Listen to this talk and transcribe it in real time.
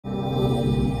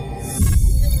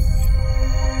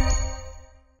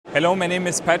Hello, my name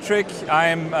is Patrick.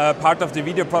 I'm part of the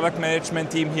video product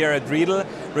management team here at Riedel,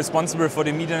 responsible for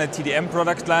the Mediornet TDM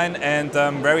product line, and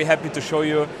I'm very happy to show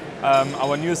you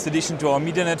our newest addition to our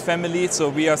Mediornet family. So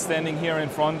we are standing here in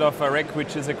front of a rack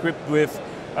which is equipped with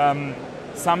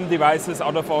some devices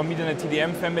out of our Mediornet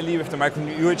TDM family, with the micro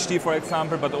UHD for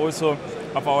example, but also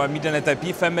of our Mediornet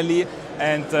IP family.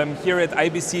 And here at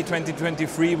IBC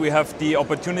 2023 we have the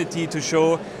opportunity to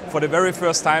show for the very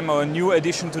first time our new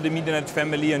addition to the Mediornet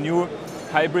family, a new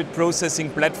hybrid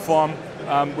processing platform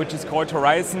which is called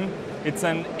Horizon. It's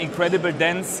an incredible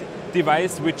dense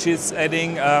device which is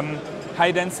adding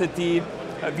high density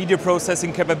video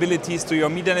processing capabilities to your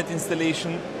Mediornet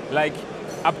installation, like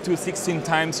up to 16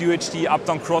 times UHD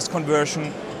up-down cross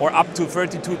conversion, or up to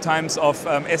 32 times of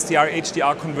SDR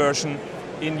HDR conversion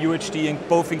in UHD,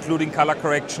 both including color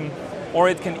correction. Or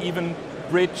it can even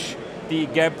bridge the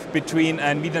gap between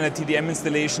a Mediornet TDM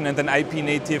installation and an IP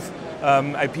native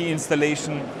IP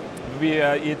installation.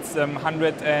 It's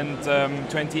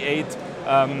 128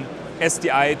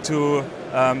 SDI to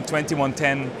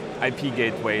 2110 IP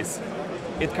gateways.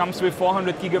 It comes with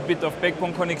 400 gigabit of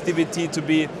backbone connectivity to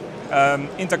be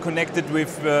interconnected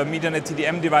with Mediornet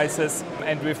TDM devices,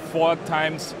 and with 4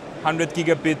 times 100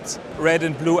 gigabit red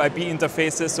and blue IP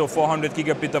interfaces, so 400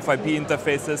 gigabit of IP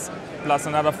interfaces, plus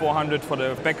another 400 for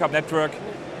the backup network,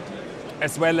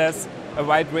 as well as a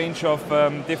wide range of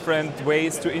different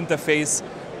ways to interface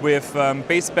with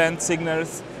baseband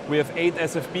signals. We have 8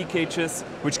 SFP cages,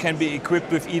 which can be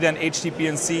equipped with either an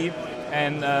HDPNC,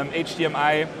 an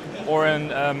HDMI, or an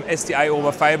SDI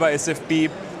over fiber SFP.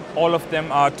 All of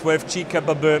them are 12G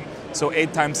capable, so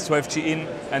 8 times 12G in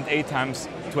and 8 times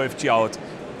 12G out.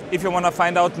 If you want to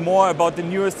find out more about the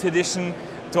newest addition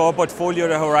to our portfolio,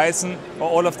 the Horizon, or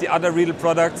all of the other Riedel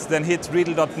products, then hit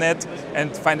riedel.net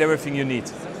and find everything you need.